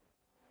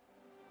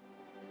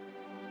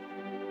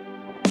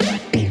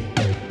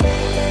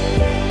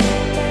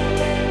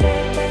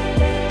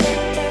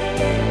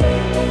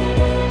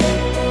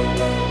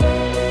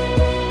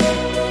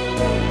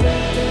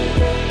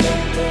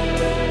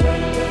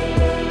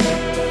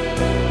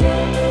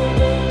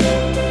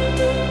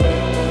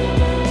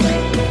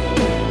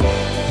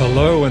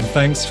Hello and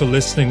thanks for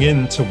listening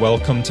in to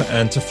Welcome to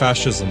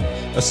Anti-Fascism,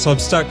 a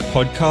Substack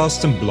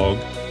podcast and blog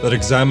that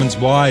examines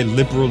why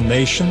liberal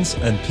nations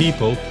and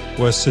people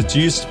were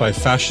seduced by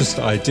fascist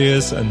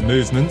ideas and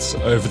movements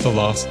over the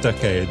last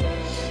decade.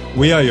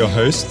 We are your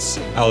hosts,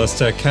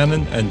 Alistair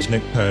Cannon and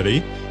Nick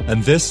Purdy,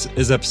 and this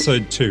is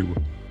episode 2,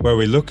 where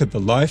we look at the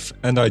life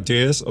and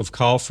ideas of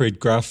Karl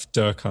Graf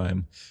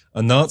Durkheim,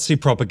 a Nazi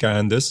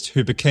propagandist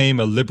who became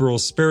a liberal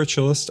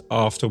spiritualist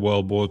after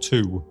World War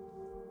II.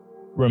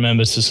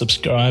 Remember to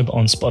subscribe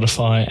on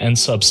Spotify and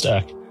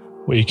Substack,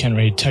 where you can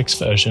read text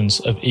versions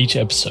of each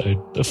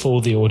episode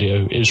before the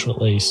audio is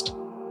released.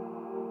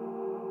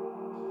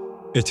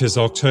 It is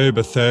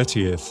October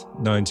 30th,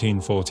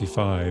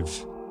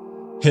 1945.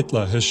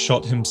 Hitler has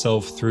shot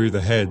himself through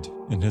the head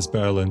in his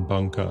Berlin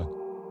bunker.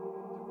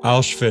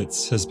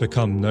 Auschwitz has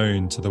become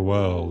known to the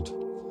world.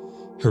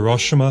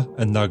 Hiroshima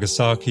and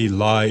Nagasaki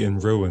lie in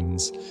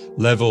ruins,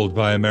 leveled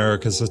by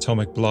America's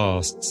atomic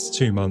blasts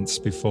 2 months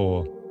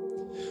before.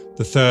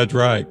 The Third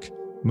Reich,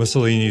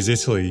 Mussolini's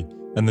Italy,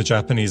 and the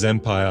Japanese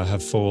Empire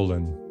have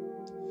fallen.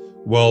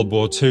 World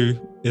War II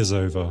is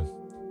over.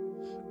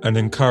 And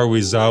in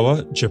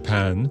Karuizawa,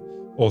 Japan,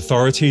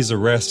 authorities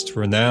arrest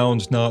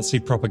renowned Nazi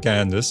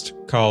propagandist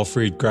Karl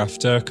Graf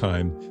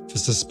Durkheim for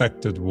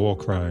suspected war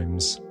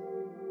crimes.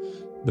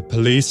 The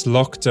police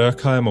lock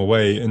Durkheim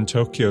away in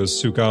Tokyo's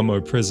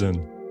Sugamo prison,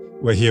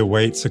 where he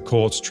awaits a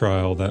court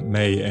trial that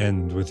may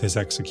end with his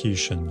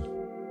execution.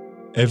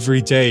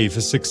 Every day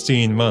for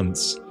 16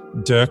 months,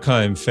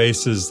 Durkheim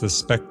faces the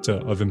spectre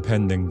of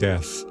impending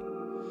death.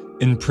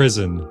 In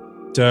prison,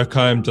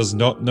 Durkheim does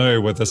not know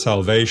whether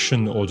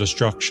salvation or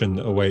destruction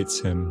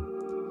awaits him.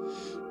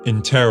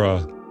 In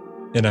terror,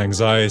 in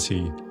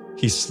anxiety,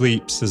 he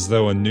sleeps as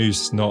though a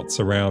noose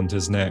knots around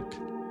his neck.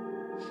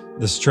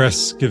 The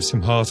stress gives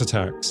him heart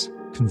attacks,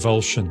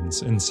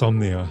 convulsions,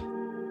 insomnia.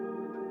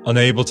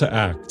 Unable to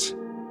act,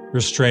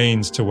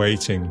 restrained to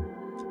waiting,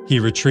 he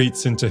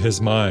retreats into his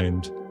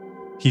mind.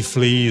 He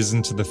flees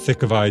into the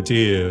thick of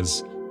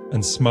ideas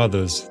and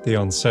smothers the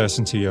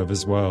uncertainty of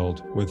his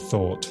world with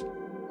thought.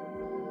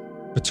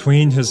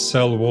 Between his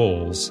cell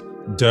walls,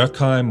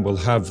 Durkheim will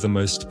have the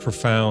most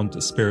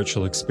profound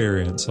spiritual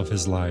experience of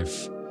his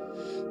life.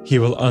 He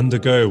will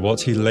undergo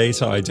what he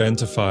later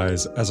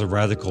identifies as a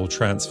radical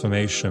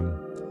transformation,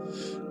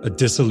 a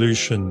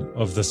dissolution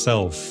of the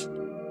self,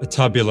 a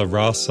tabula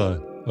rasa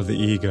of the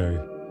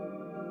ego.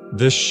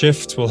 This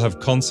shift will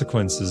have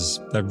consequences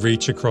that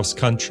reach across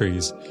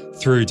countries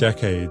through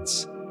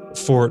decades,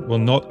 for it will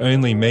not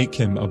only make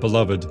him a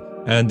beloved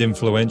and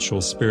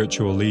influential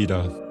spiritual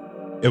leader,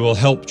 it will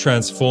help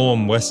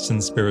transform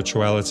Western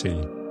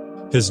spirituality.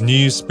 His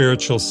new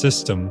spiritual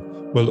system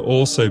will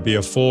also be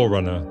a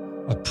forerunner,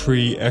 a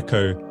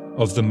pre-echo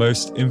of the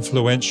most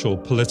influential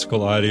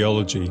political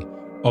ideology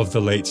of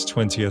the late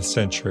 20th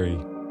century,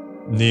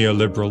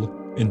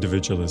 neoliberal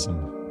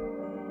individualism.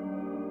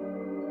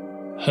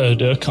 Herr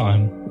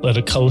Durkheim led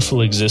a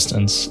colourful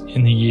existence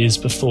in the years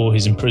before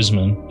his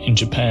imprisonment in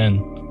Japan.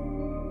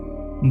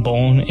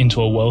 Born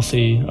into a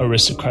wealthy,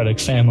 aristocratic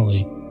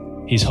family,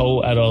 his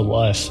whole adult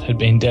life had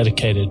been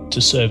dedicated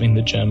to serving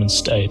the German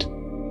state.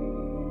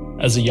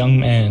 As a young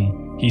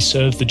man, he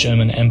served the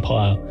German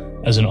Empire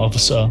as an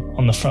officer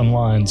on the front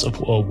lines of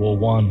World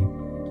War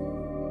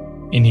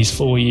I. In his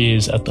 4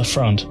 years at the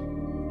front,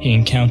 he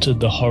encountered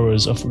the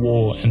horrors of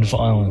war and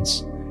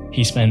violence.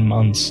 He spent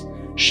months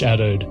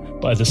shadowed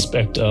by the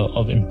spectre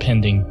of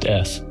impending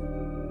death.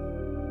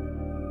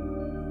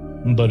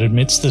 But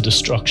amidst the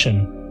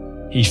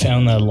destruction, he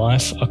found that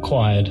life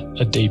acquired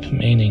a deep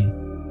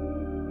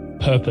meaning.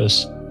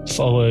 Purpose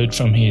followed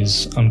from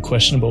his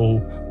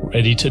unquestionable,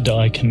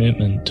 ready-to-die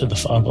commitment to the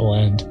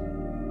fatherland.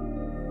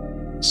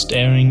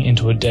 Staring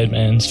into a dead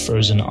man's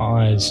frozen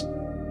eyes,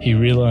 he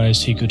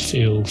realized he could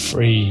feel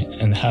free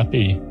and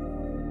happy.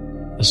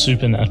 A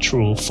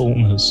supernatural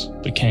fullness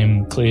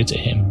became clear to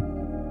him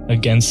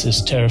against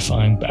this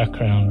terrifying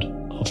background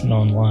of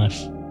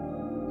non-life.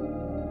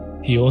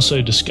 He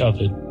also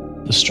discovered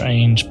the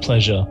strange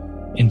pleasure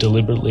in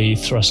deliberately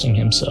thrusting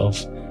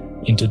himself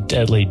into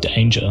deadly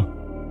danger.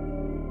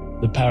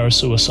 The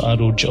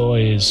parasuicidal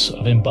joys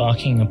of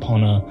embarking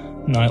upon a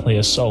nightly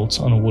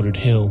assault on a wooded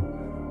hill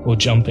or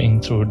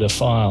jumping through a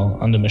defile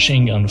under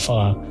machine gun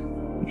fire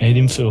made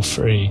him feel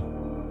free.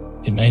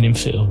 It made him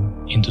feel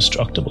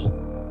indestructible.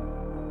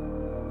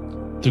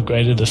 The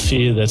greater the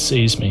fear that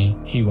seized me,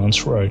 he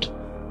once wrote,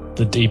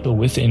 the deeper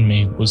within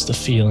me was the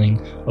feeling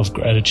of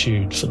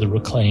gratitude for the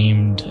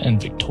reclaimed and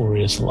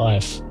victorious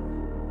life.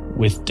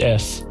 With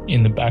death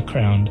in the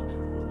background,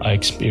 I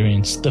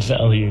experienced the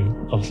value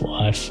of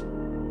life.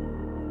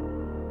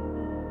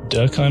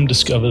 Durkheim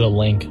discovered a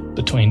link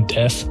between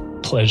death,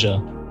 pleasure,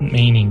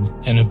 meaning,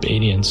 and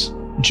obedience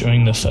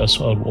during the First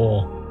World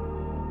War.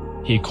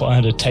 He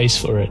acquired a taste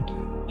for it,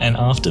 and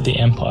after the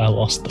Empire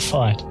lost the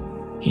fight,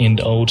 he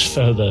indulged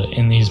further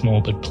in these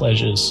morbid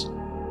pleasures.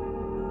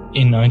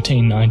 In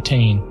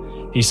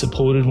 1919, he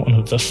supported one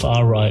of the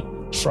far-right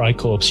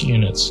Freikorps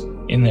units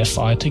in their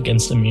fight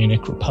against the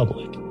Munich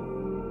Republic.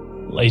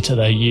 Later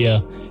that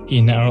year,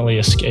 he narrowly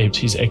escaped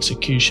his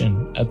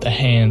execution at the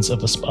hands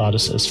of a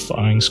Spartacist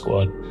firing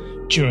squad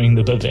during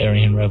the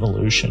Bavarian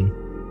Revolution.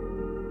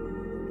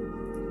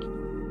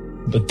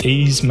 But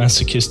these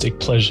masochistic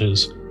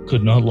pleasures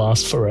could not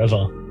last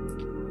forever.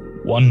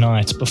 One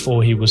night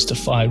before he was to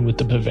fight with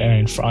the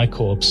Bavarian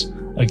Freikorps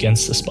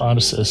against the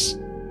Spartacists,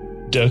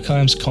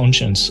 Durkheim's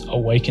conscience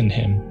awakened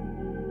him.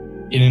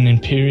 In an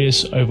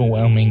imperious,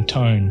 overwhelming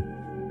tone,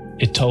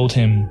 it told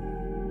him,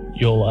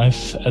 "Your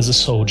life as a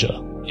soldier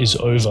is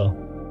over."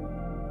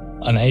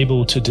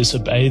 Unable to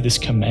disobey this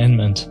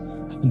commandment,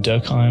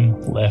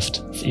 Durkheim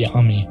left the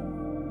army.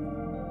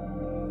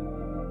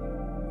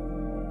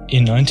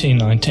 In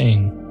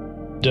 1919,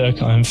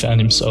 Durkheim found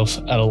himself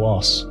at a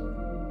loss.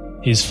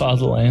 His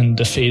fatherland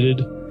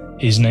defeated,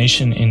 his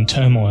nation in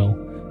turmoil,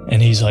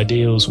 and his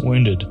ideals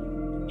wounded,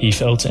 he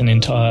felt an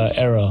entire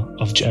era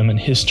of German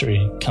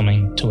history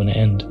coming to an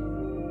end.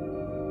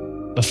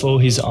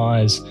 Before his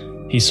eyes,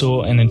 he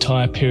saw an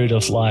entire period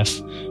of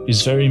life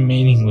whose very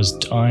meaning was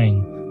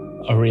dying,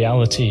 a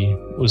reality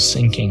was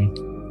sinking.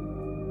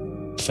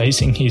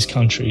 Facing his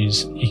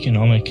country's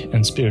economic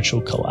and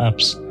spiritual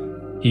collapse,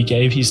 he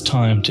gave his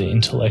time to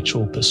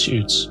intellectual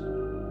pursuits.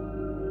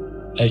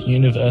 At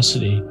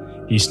university,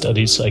 he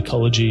studied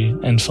psychology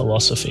and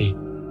philosophy,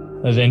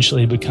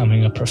 eventually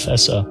becoming a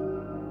professor.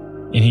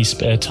 In his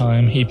spare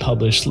time, he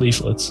published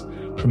leaflets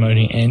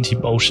promoting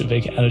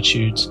anti-Bolshevik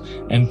attitudes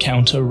and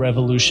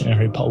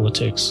counter-revolutionary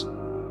politics.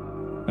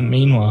 And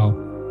meanwhile,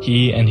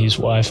 he and his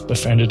wife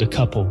befriended a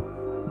couple,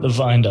 the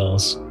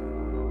Weindals.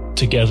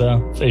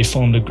 Together, they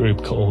formed a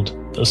group called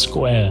The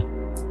Square,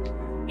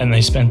 and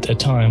they spent their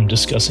time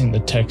discussing the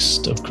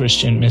text of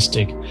Christian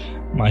mystic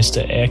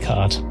Meister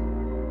Eckhart,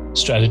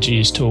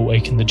 strategies to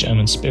awaken the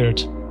German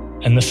spirit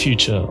and the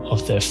future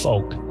of their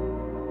folk.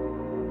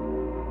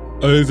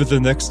 Over the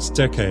next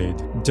decade,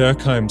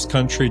 Durkheim's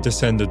country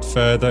descended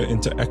further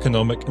into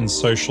economic and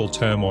social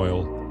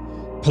turmoil.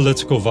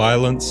 Political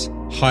violence,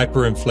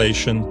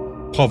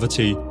 hyperinflation,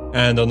 poverty,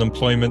 and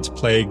unemployment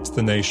plagued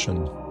the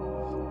nation.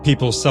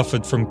 People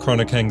suffered from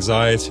chronic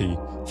anxiety,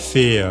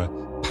 fear,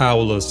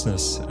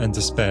 powerlessness, and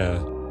despair.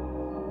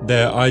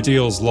 Their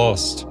ideals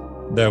lost,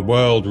 their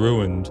world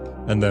ruined,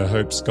 and their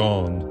hopes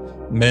gone.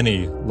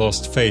 Many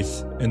lost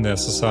faith in their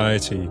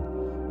society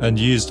and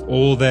used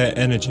all their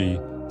energy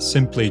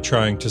simply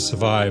trying to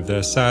survive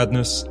their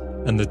sadness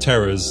and the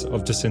terrors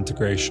of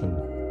disintegration.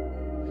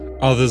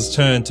 Others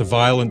turned to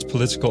violent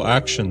political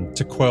action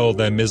to quell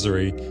their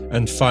misery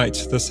and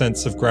fight the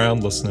sense of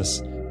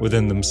groundlessness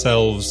within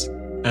themselves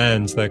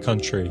and their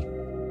country.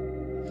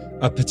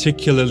 A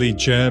particularly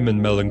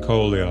German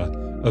melancholia,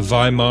 a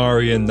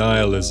Weimarian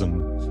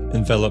nihilism,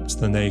 enveloped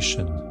the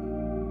nation.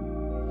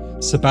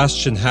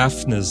 Sebastian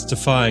Haffner's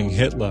Defying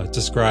Hitler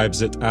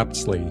describes it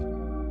aptly.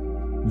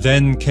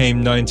 Then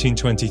came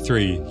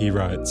 1923, he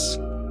writes.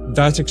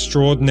 That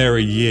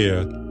extraordinary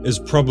year is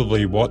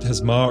probably what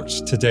has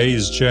marked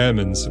today's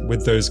Germans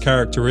with those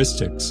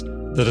characteristics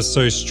that are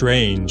so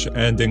strange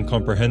and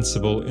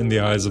incomprehensible in the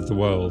eyes of the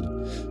world,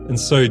 and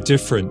so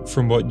different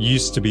from what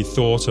used to be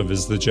thought of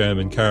as the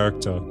German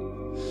character.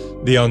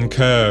 The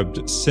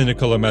uncurbed,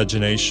 cynical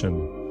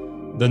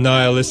imagination, the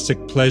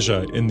nihilistic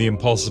pleasure in the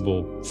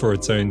impossible for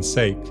its own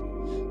sake,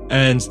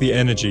 and the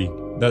energy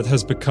that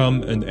has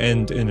become an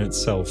end in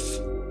itself.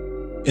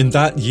 In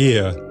that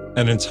year,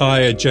 an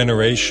entire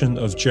generation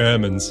of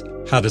Germans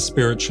had a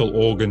spiritual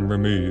organ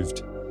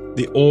removed,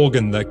 the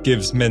organ that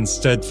gives men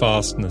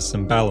steadfastness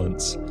and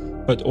balance,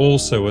 but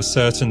also a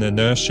certain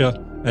inertia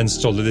and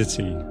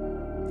stolidity.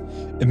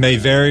 It may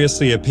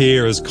variously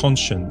appear as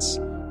conscience,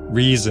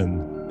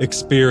 reason,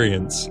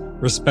 experience,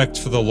 respect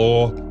for the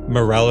law,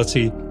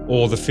 morality,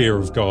 or the fear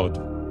of God.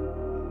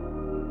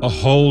 A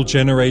whole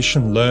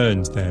generation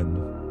learned then,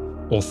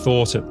 or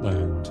thought it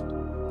learned,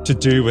 to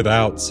do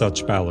without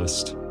such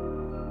ballast.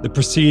 The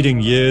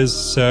preceding years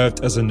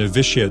served as a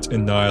novitiate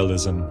in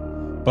nihilism,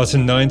 but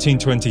in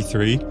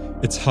 1923,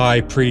 its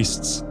high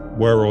priests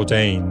were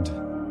ordained.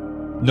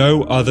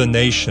 No other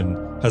nation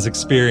has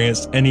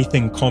experienced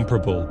anything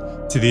comparable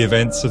to the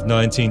events of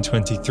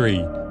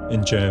 1923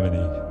 in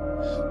Germany.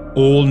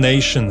 All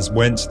nations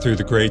went through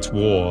the Great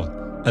War,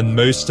 and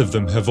most of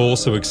them have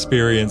also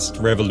experienced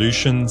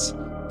revolutions,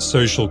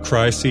 social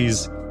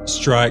crises,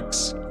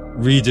 strikes,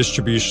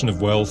 redistribution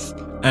of wealth,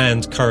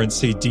 and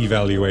currency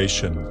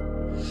devaluation.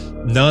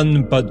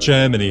 None but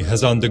Germany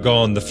has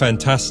undergone the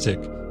fantastic,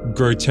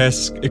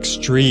 grotesque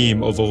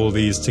extreme of all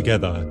these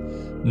together.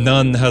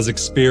 None has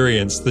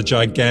experienced the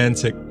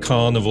gigantic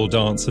carnival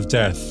dance of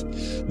death,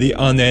 the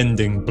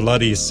unending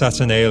bloody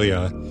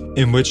saturnalia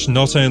in which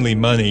not only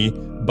money,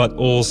 but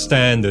all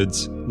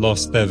standards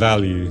lost their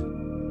value.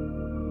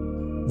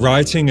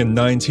 Writing in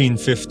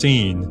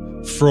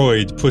 1915,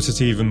 Freud put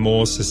it even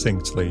more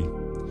succinctly.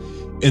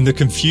 In the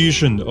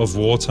confusion of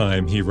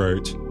wartime, he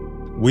wrote,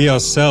 "We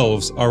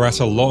ourselves are at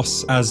a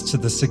loss as to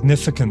the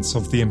significance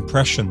of the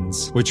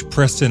impressions which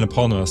press in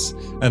upon us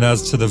and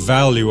as to the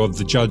value of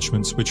the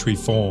judgments which we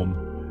form.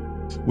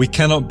 we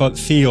cannot but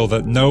feel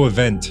that no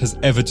event has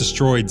ever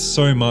destroyed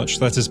so much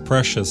that is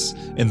precious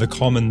in the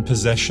common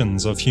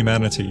possessions of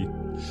humanity,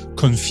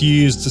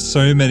 confused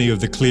so many of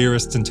the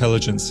clearest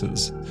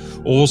intelligences,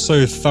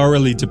 also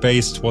thoroughly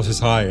debased what is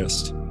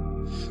highest.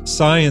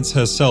 Science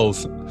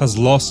herself has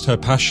lost her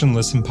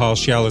passionless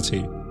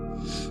impartiality.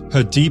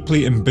 Her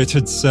deeply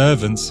embittered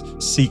servants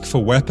seek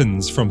for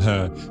weapons from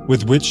her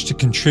with which to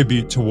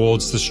contribute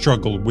towards the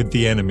struggle with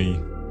the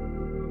enemy.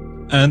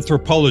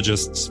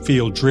 Anthropologists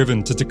feel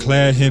driven to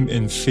declare him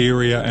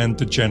inferior and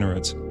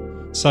degenerate.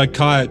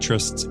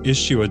 Psychiatrists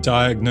issue a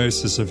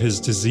diagnosis of his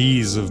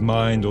disease of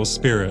mind or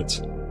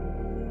spirit.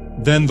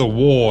 Then the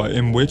war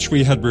in which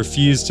we had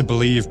refused to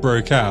believe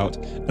broke out,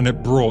 and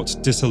it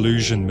brought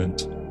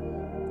disillusionment.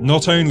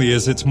 Not only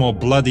is it more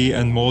bloody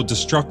and more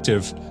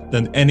destructive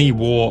than any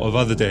war of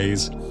other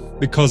days,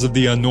 because of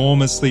the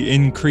enormously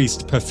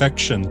increased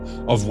perfection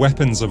of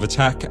weapons of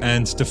attack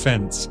and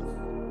defense,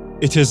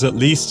 it is at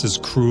least as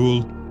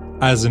cruel,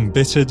 as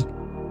embittered,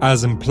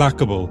 as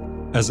implacable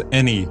as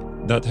any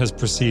that has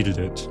preceded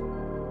it.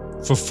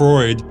 For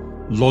Freud,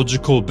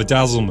 logical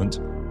bedazzlement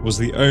was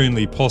the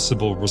only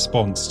possible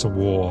response to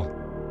war.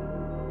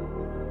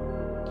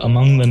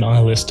 Among the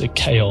nihilistic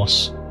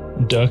chaos,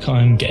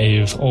 Durkheim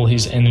gave all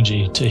his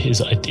energy to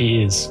his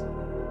ideas.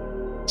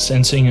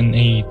 Sensing a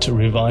need to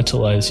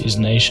revitalize his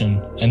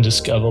nation and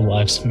discover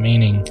life's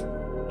meaning,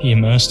 he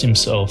immersed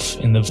himself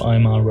in the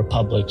Weimar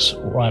Republic's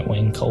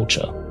right-wing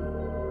culture.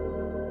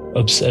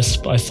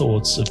 Obsessed by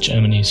thoughts of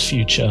Germany's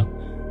future,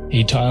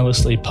 he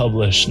tirelessly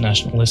published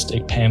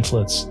nationalistic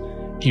pamphlets,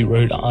 he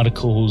wrote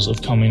articles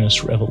of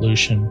communist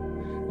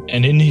revolution,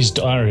 and in his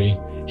diary,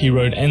 he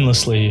wrote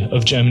endlessly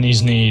of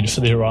Germany's need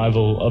for the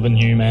arrival of a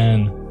new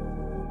man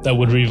that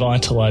would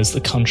revitalize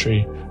the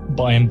country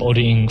by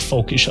embodying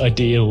folkish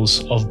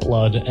ideals of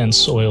blood and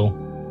soil.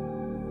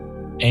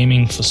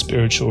 Aiming for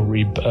spiritual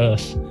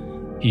rebirth,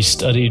 he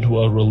studied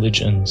world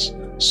religions,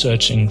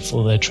 searching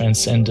for their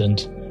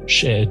transcendent,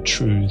 shared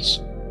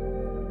truths.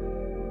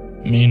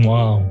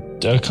 Meanwhile,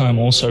 Durkheim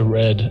also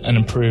read and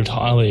approved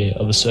highly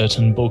of a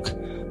certain book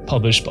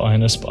published by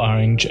an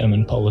aspiring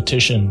German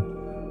politician,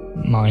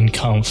 Mein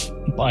Kampf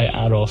by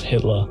Adolf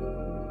Hitler.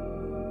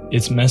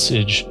 Its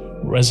message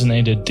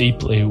resonated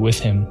deeply with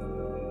him.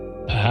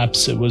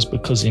 Perhaps it was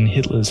because in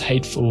Hitler's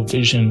hateful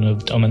vision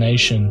of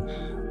domination,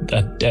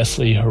 that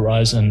deathly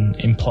horizon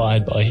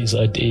implied by his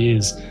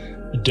ideas,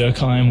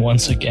 Durkheim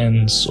once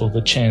again saw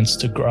the chance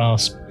to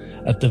grasp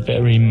at the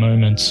very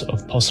moment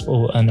of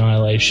possible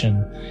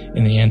annihilation,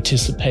 in the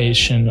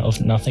anticipation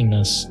of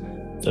nothingness,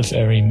 the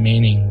very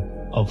meaning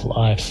of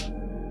life.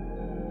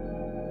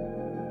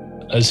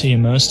 As he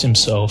immersed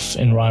himself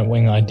in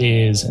right-wing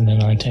ideas in the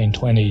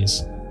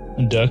 1920s,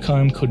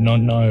 Durkheim could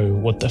not know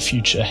what the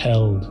future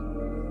held.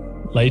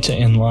 Later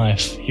in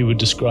life, he would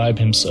describe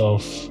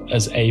himself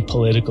as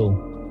apolitical,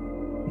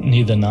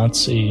 neither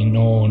Nazi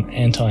nor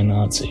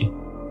anti-Nazi.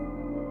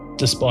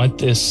 Despite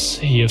this,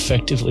 he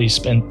effectively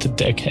spent the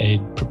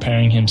decade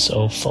preparing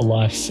himself for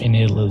life in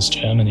Hitler's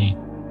Germany.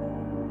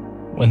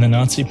 When the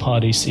Nazi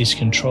Party seized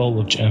control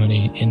of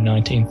Germany in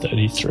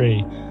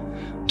 1933,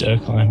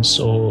 Durkheim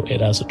saw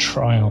it as a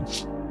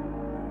triumph.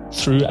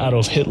 Through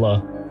Adolf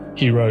Hitler,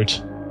 he wrote,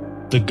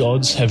 "The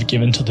gods have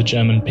given to the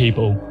German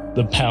people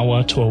the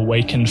power to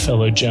awaken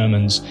fellow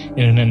Germans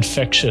in an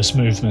infectious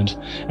movement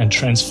and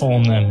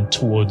transform them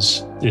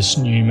towards this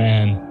new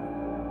man."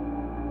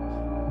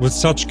 With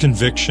such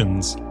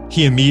convictions,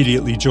 he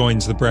immediately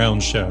joined the Brown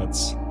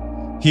Shirts.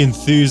 He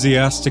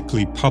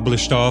enthusiastically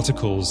published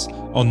articles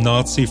on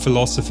Nazi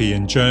philosophy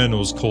in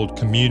journals called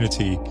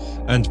Community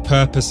and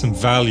Purpose and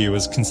Value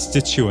as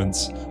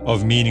constituents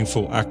of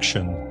meaningful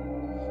action.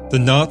 The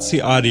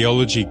Nazi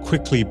ideology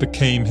quickly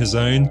became his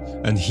own,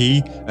 and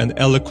he an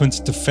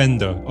eloquent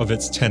defender of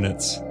its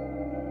tenets.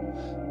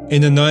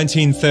 In a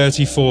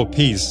 1934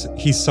 piece,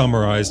 he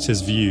summarized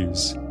his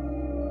views.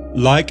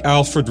 Like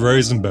Alfred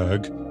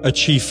Rosenberg, a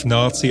chief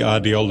Nazi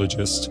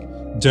ideologist,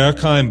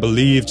 Durkheim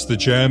believed the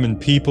German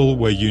people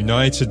were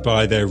united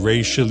by their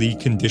racially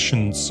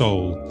conditioned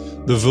soul,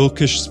 the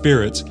Völkisch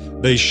spirit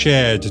they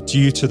shared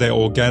due to their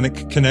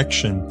organic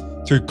connection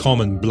through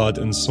common blood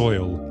and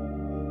soil.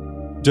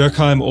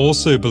 Durkheim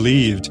also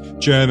believed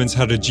Germans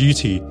had a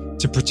duty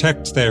to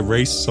protect their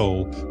race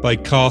soul by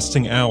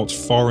casting out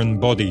foreign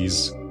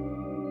bodies.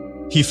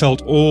 He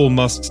felt all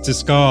must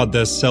discard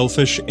their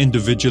selfish,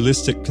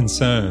 individualistic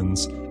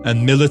concerns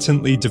and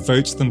militantly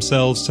devote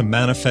themselves to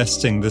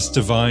manifesting this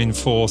divine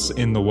force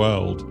in the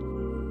world.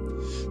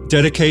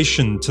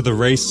 Dedication to the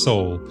race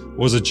soul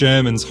was a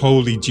German's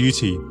holy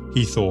duty,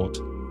 he thought.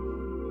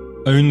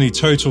 Only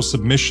total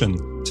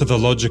submission to the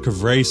logic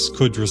of race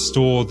could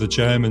restore the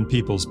German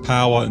people's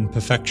power and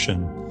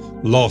perfection,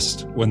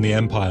 lost when the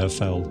empire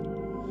fell.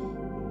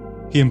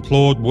 He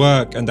implored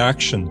work and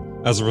action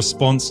as a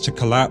response to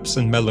collapse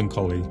and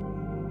melancholy,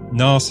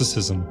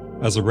 narcissism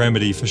as a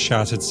remedy for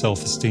shattered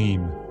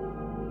self-esteem.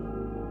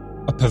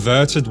 A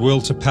perverted will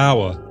to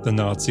power, the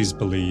Nazis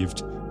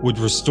believed, would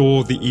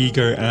restore the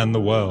ego and the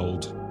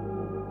world.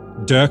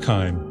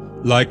 Durkheim,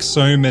 like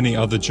so many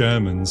other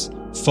Germans,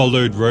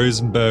 followed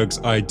Rosenberg's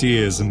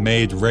ideas and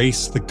made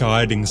race the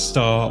guiding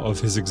star of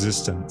his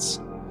existence.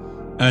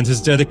 And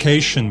his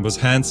dedication was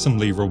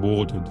handsomely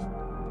rewarded.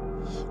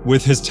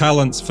 With his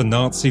talents for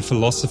Nazi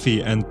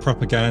philosophy and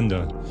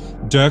propaganda,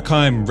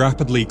 Durkheim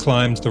rapidly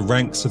climbed the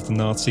ranks of the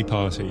Nazi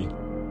Party.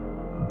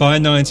 By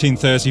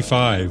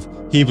 1935,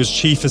 he was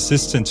chief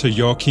assistant to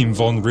Joachim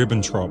von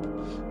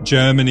Ribbentrop,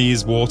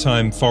 Germany's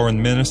wartime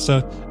foreign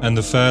minister and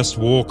the first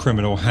war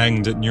criminal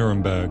hanged at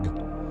Nuremberg.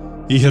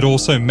 He had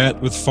also met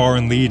with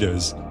foreign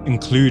leaders,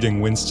 including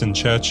Winston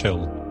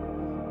Churchill.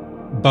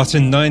 But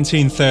in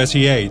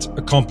 1938,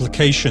 a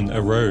complication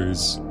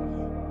arose.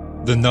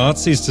 The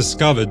Nazis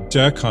discovered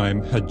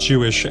Durkheim had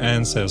Jewish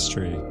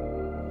ancestry.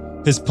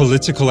 His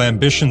political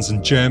ambitions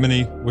in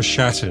Germany were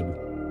shattered.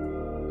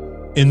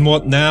 In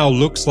what now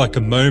looks like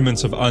a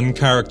moment of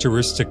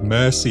uncharacteristic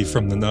mercy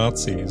from the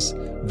Nazis,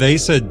 they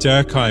said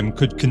Durkheim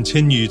could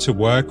continue to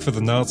work for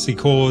the Nazi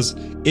cause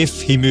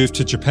if he moved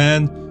to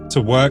Japan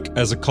to work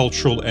as a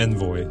cultural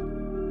envoy.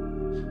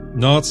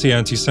 Nazi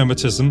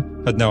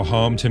anti-Semitism had now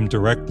harmed him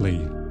directly.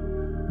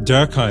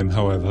 Durkheim,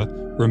 however,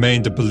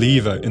 remained a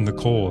believer in the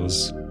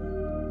cause.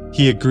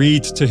 He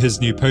agreed to his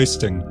new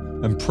posting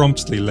and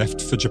promptly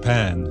left for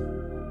Japan.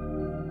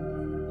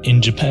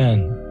 In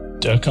Japan,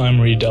 Durkheim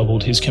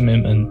redoubled his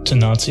commitment to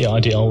Nazi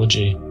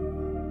ideology.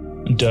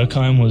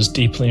 Durkheim was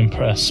deeply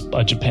impressed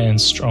by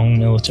Japan's strong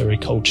military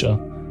culture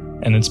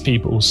and its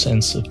people's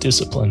sense of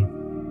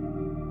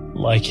discipline.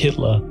 Like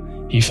Hitler,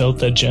 he felt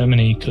that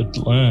Germany could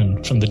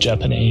learn from the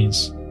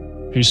Japanese,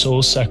 who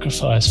saw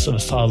sacrifice for the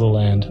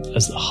fatherland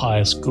as the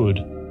highest good.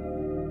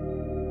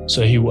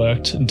 So he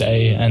worked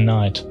day and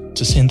night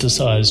to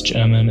synthesize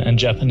German and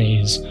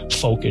Japanese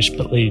folkish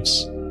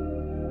beliefs.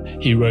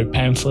 He wrote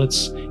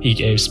pamphlets, he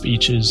gave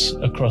speeches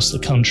across the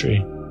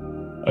country.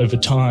 Over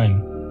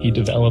time, he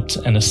developed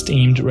an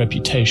esteemed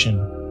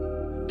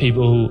reputation.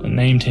 People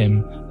named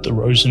him the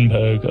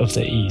Rosenberg of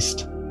the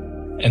East.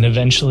 And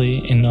eventually,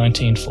 in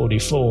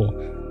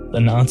 1944, the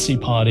Nazi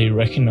Party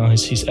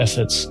recognized his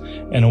efforts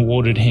and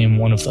awarded him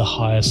one of the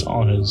highest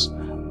honors,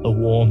 the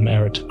War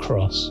Merit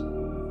Cross.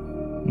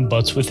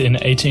 But within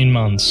 18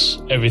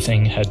 months,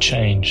 everything had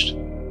changed.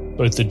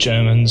 Both the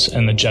Germans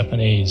and the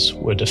Japanese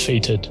were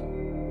defeated.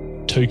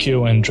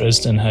 Tokyo and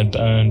Dresden had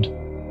burned.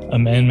 A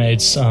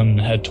man-made sun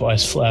had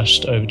twice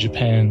flashed over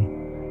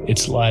Japan.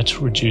 Its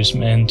light reduced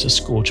men to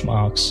scorch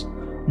marks,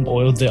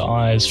 boiled their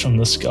eyes from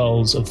the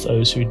skulls of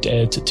those who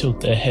dared to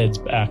tilt their heads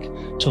back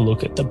to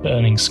look at the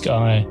burning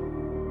sky.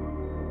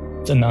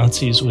 The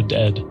Nazis were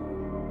dead.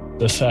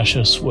 The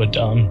fascists were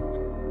done.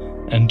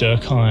 And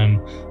Durkheim,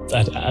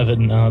 that avid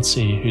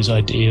Nazi whose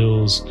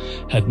ideals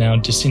had now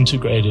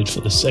disintegrated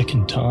for the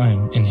second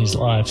time in his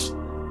life,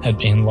 had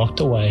been locked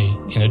away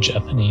in a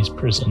Japanese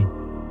prison.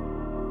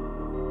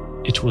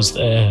 It was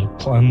there,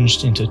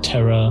 plunged into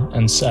terror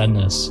and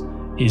sadness,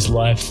 his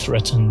life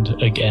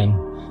threatened again,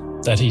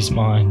 that his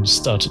mind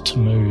started to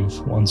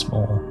move once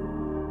more.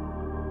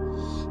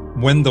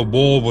 When the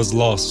war was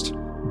lost,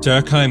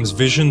 Durkheim's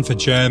vision for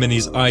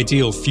Germany's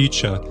ideal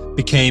future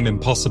became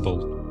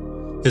impossible.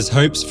 His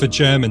hopes for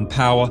German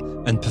power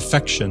and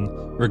perfection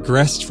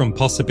regressed from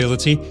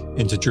possibility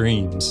into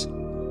dreams.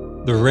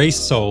 The race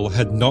soul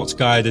had not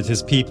guided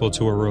his people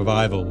to a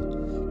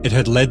revival. It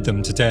had led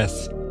them to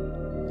death.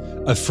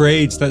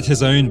 Afraid that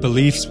his own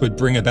beliefs would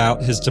bring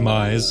about his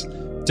demise,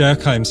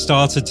 Durkheim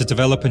started to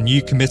develop a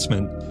new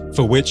commitment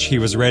for which he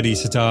was ready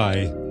to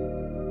die.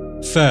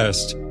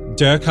 First,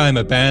 Durkheim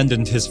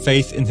abandoned his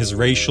faith in his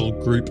racial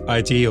group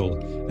ideal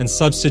and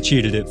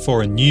substituted it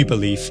for a new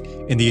belief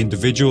in the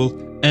individual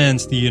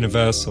and the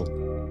universal.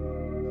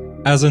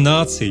 As a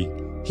Nazi,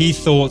 he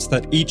thought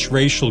that each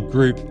racial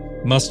group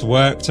must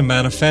work to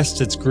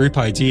manifest its group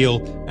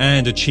ideal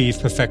and achieve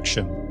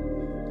perfection.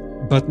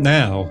 But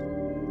now,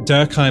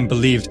 Durkheim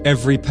believed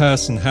every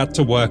person had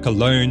to work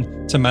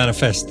alone to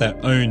manifest their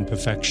own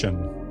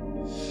perfection.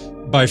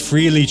 By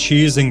freely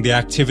choosing the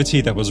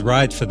activity that was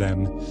right for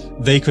them,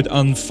 they could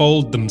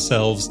unfold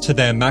themselves to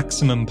their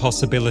maximum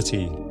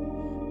possibility.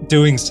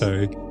 Doing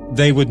so,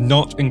 they would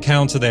not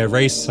encounter their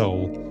race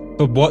soul,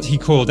 but what he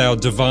called our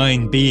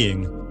divine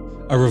being,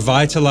 a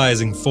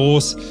revitalizing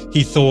force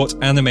he thought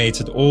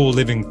animated all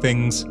living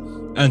things,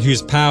 and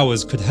whose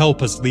powers could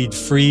help us lead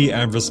free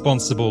and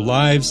responsible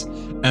lives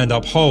and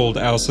uphold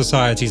our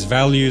society's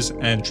values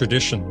and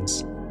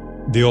traditions.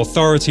 The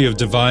authority of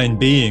divine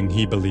being,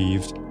 he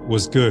believed,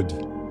 was good,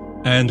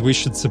 and we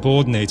should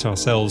subordinate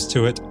ourselves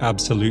to it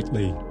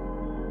absolutely.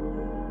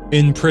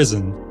 In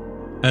prison,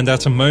 and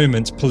at a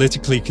moment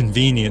politically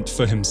convenient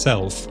for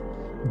himself,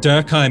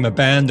 Durkheim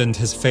abandoned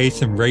his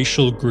faith in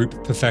racial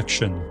group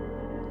perfection.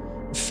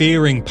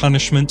 Fearing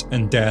punishment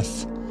and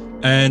death,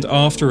 and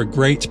after a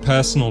great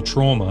personal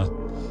trauma,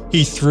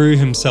 he threw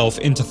himself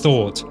into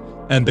thought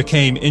and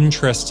became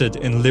interested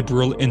in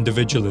liberal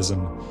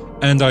individualism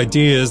and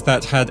ideas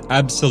that had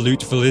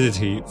absolute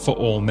validity for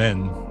all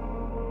men.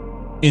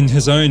 In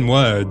his own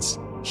words,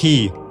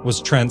 he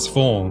was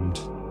transformed.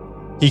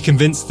 He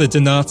convinced the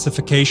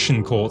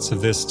denazification courts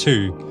of this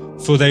too,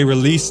 for they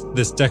released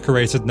this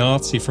decorated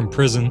Nazi from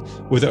prison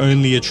with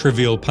only a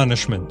trivial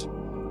punishment,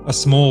 a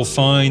small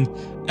fine,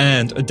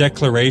 and a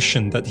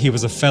declaration that he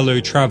was a fellow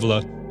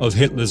traveller of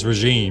Hitler's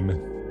regime.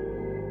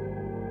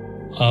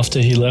 After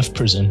he left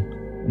prison,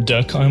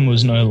 Durkheim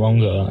was no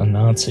longer a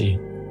Nazi.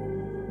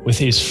 With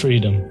his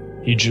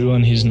freedom, he drew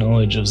on his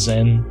knowledge of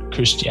Zen,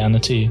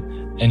 Christianity,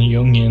 and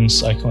Jungian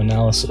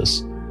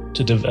psychoanalysis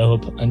to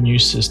develop a new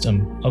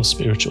system of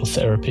spiritual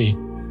therapy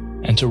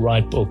and to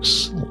write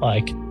books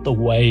like The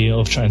Way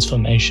of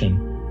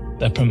Transformation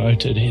that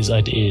promoted his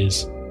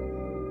ideas.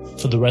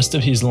 For the rest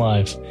of his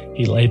life,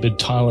 he laboured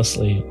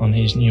tirelessly on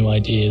his new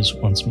ideas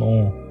once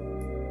more,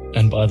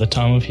 and by the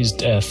time of his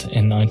death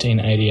in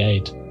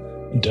 1988,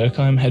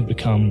 Durkheim had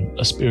become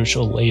a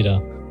spiritual leader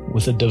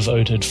with a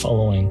devoted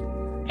following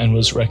and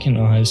was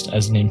recognized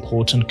as an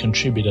important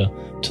contributor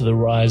to the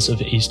rise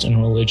of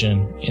Eastern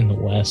religion in the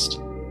West.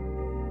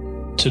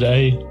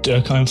 Today,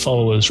 Durkheim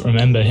followers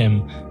remember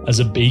him as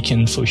a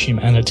beacon for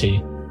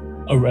humanity,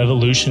 a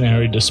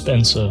revolutionary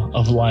dispenser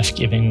of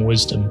life-giving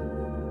wisdom.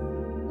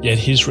 Yet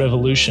his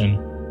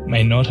revolution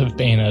may not have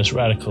been as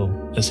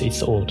radical as he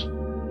thought.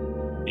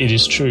 It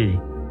is true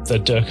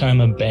that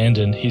Durkheim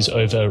abandoned his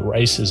overt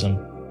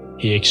racism.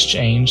 He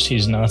exchanged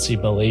his Nazi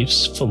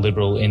beliefs for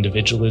liberal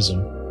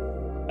individualism.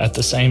 At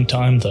the same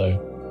time,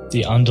 though,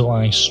 the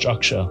underlying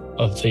structure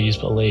of these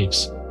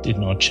beliefs did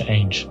not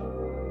change.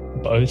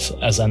 Both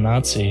as a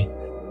Nazi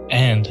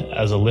and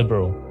as a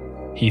liberal,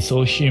 he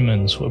thought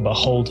humans were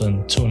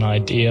beholden to an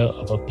idea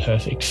of a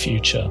perfect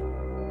future,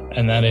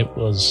 and that it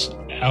was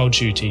our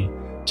duty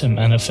to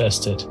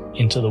manifest it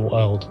into the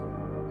world.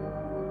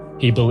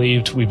 He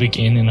believed we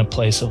begin in a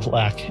place of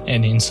lack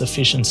and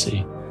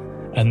insufficiency,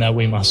 and that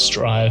we must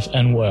strive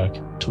and work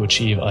to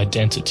achieve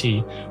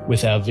identity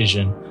with our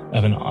vision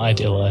of an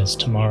idealized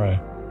tomorrow.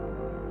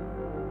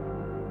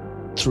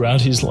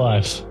 Throughout his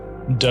life,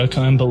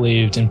 Durkheim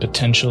believed in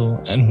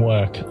potential and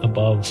work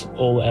above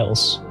all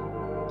else.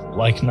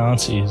 Like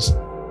Nazis,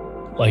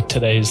 like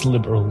today's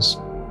liberals,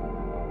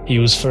 he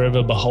was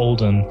forever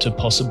beholden to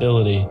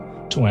possibility,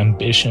 to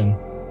ambition,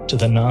 to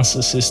the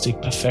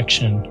narcissistic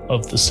perfection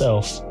of the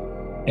self,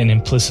 and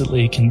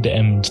implicitly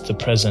condemned the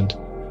present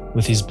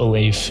with his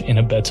belief in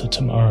a better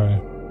tomorrow.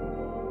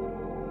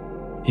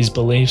 His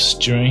beliefs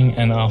during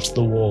and after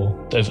the war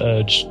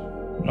diverged,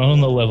 not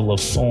on the level of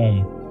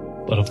form,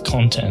 but of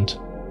content,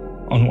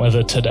 on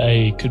whether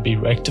today could be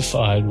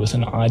rectified with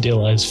an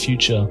idealized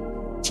future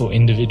for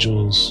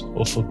individuals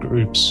or for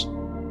groups,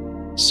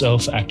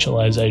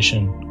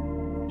 self-actualization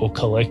or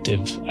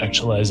collective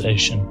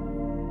actualization.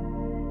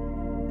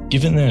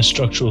 Given their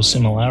structural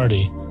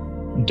similarity,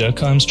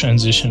 Durkheim's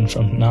transition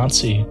from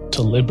Nazi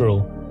to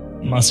liberal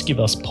must give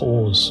us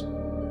pause.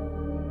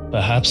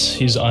 Perhaps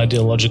his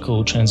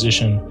ideological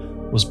transition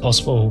was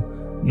possible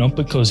not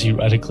because he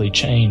radically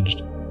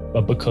changed,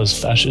 but because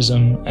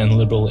fascism and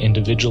liberal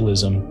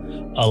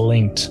individualism are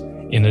linked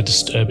in a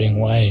disturbing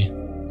way.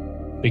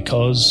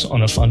 Because,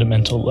 on a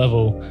fundamental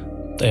level,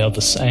 they are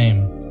the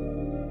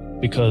same.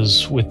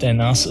 Because, with their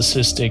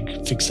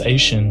narcissistic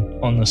fixation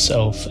on the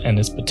self and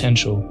its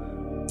potential,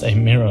 they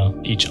mirror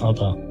each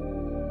other.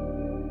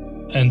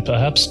 And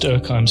perhaps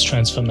Durkheim's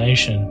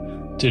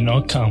transformation did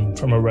not come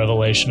from a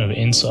revelation of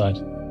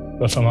insight,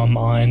 but from a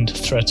mind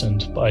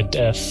threatened by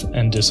death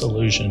and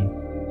disillusion.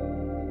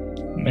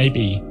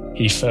 Maybe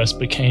he first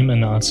became a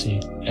Nazi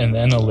and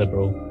then a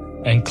liberal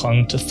and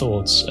clung to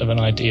thoughts of an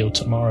ideal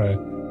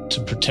tomorrow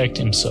to protect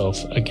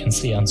himself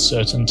against the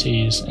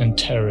uncertainties and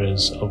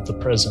terrors of the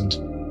present,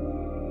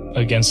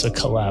 against a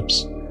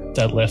collapse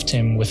that left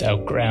him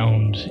without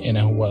ground in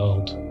our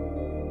world.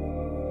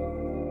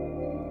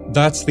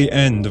 That's the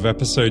end of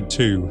episode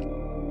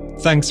 2.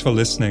 Thanks for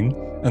listening,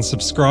 and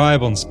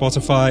subscribe on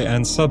Spotify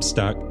and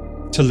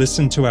Substack to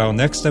listen to our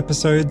next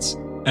episodes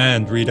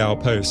and read our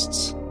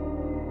posts.